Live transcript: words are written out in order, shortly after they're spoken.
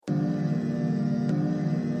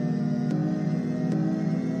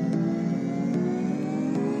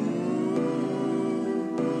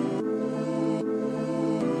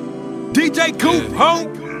DJ Coop, home.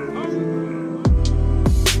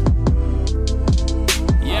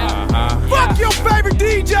 Fuck your favorite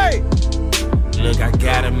DJ. Look, I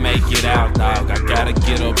gotta make it out, dog. I gotta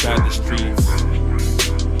get up out the streets.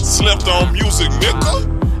 Slept on music, nigga.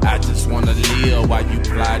 I just wanna live while you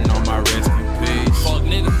plotting on my rescue piece. Fuck,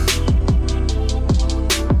 nigga.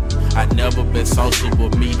 I never been social,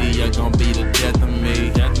 but media gon' be the death of me.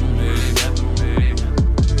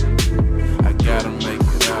 I gotta make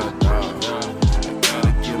it out, dog. I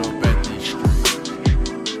gotta get up at these streets.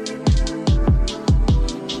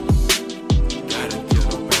 Gotta get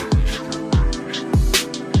up at these streets.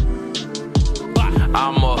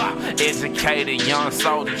 I'm a educated young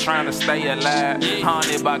soldier trying to stay alive.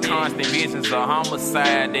 Haunted by constant visions of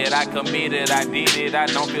homicide that I committed. I did it, I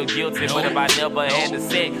don't feel guilty. But if I never had to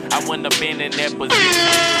set, I wouldn't have been in that position.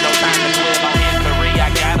 No time to dwell on history, I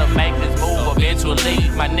gotta make this move eventually.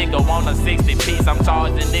 My nigga want a 60 piece, I'm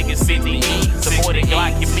charging niggas 50 each. Supporting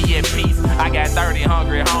Glock, keep me at peace. I got 30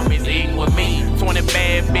 hungry homies eating with me. 20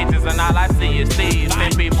 bad bitches and all I see is thieves.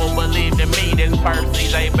 10 people believe in me, that's Percy,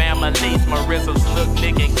 J. Bam, Elise, Marissa, Snook,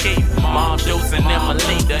 Nick, and Keith. Mom, Deuce, and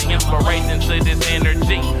Emily, the inspiration to this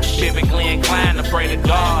energy. Biblically inclined to pray to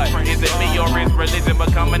God. Is it me or is religion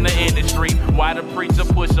becoming the industry? Why the preacher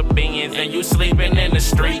push a beans and you sleeping in the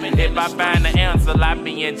street? If I find the answer, I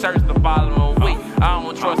be in church the following week. I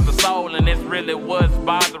don't trust the soul and it's really what's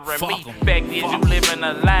bothering me. Fact is you live in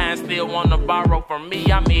a line, still wanna borrow from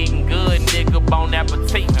me. I'm eating good, nigga, bon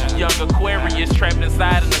appetit. Young Aquarius trapped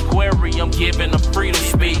inside an aquarium, giving a freedom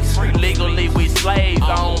speech. Legally we slaves,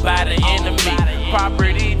 owned by the enemy.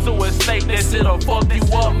 Property to a state that shit'll fuck you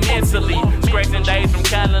up mentally. Scratching days from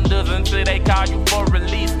calendars until they call you for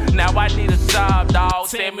release. Now I need a job, dawg.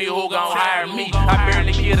 Tell me who gon' hire me. I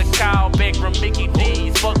barely get a call back from Mickey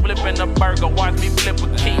D's. Fuck flipping a burger, watch me flip a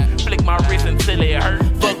key. Flick my wrist until it hurt.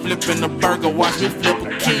 Fuck flipping a burger, watch me flip a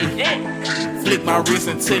key. Flick my wrist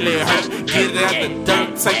until it hurt. Get it out the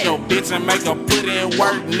dirt, take your bitch and make her put in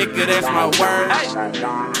work. Nigga, that's my word.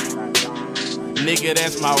 Nigga,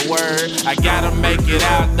 that's my word. I gotta make it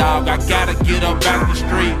out, dog. I gotta get up out the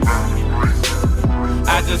streets.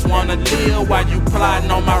 I just wanna live while you plotting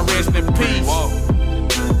on my rest in peace.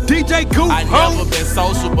 DJ Coop, I never been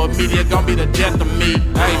social, but media gon' be the death of me.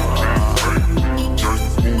 Hey.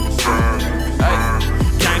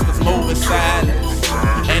 Gangsters moving silence,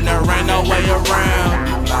 and there ain't no way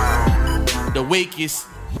around. The weakest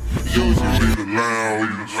usually the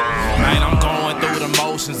loudest. Man, I'm going through the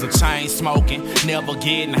motions of chain smoking. Never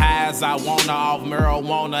getting high as I wanna off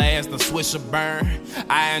marijuana as the swisher burn.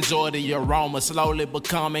 I enjoy the aroma, slowly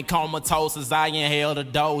becoming comatose as I inhale the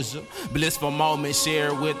doja. Blissful moment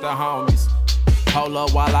shared with the homies. Hold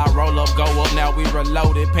up while I roll up, go up, now we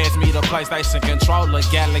reloaded. Pass me the PlayStation controller,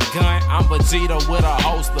 Galley gun. I'm Vegeta with a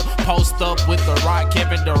holster. Post up with the rock,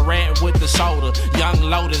 Kevin Durant with the shoulder. Young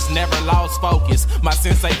Lotus never lost focus. My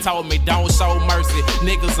sensei told me don't show mercy.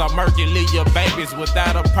 Niggas are murky, leave your babies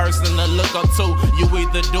without a person to look up to. You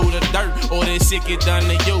either do the dirt or this shit get done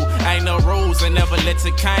to you. Ain't no rules and never let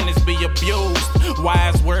your kindness be abused.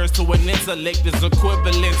 Wise words to an intellect is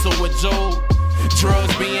equivalent to a jewel.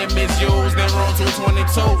 Drugs being misused in room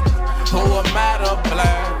 222. Who am I to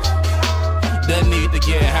oblige? The need to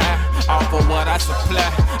get high off of what I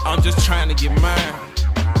supply. I'm just trying to get mine.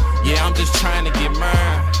 Yeah, I'm just trying to get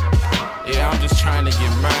mine. Yeah, I'm just trying to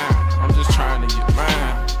get mine. I'm just trying to get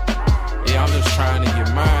mine. Yeah, I'm just trying to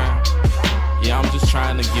get mine. Yeah, I'm just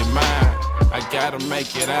trying to get mine. I gotta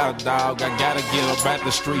make it out, dog. I gotta get up at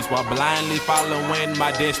the streets while blindly following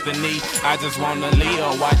my destiny. I just wanna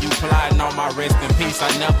live while you plotting on my rest in peace.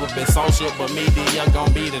 I never been social, but media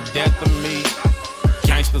gon' be the death of me.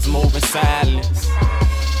 Gangsters moving silence.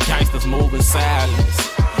 Gangsters moving silence.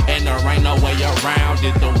 And there ain't no way around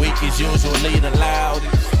it. The weak is usually the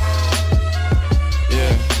loudest.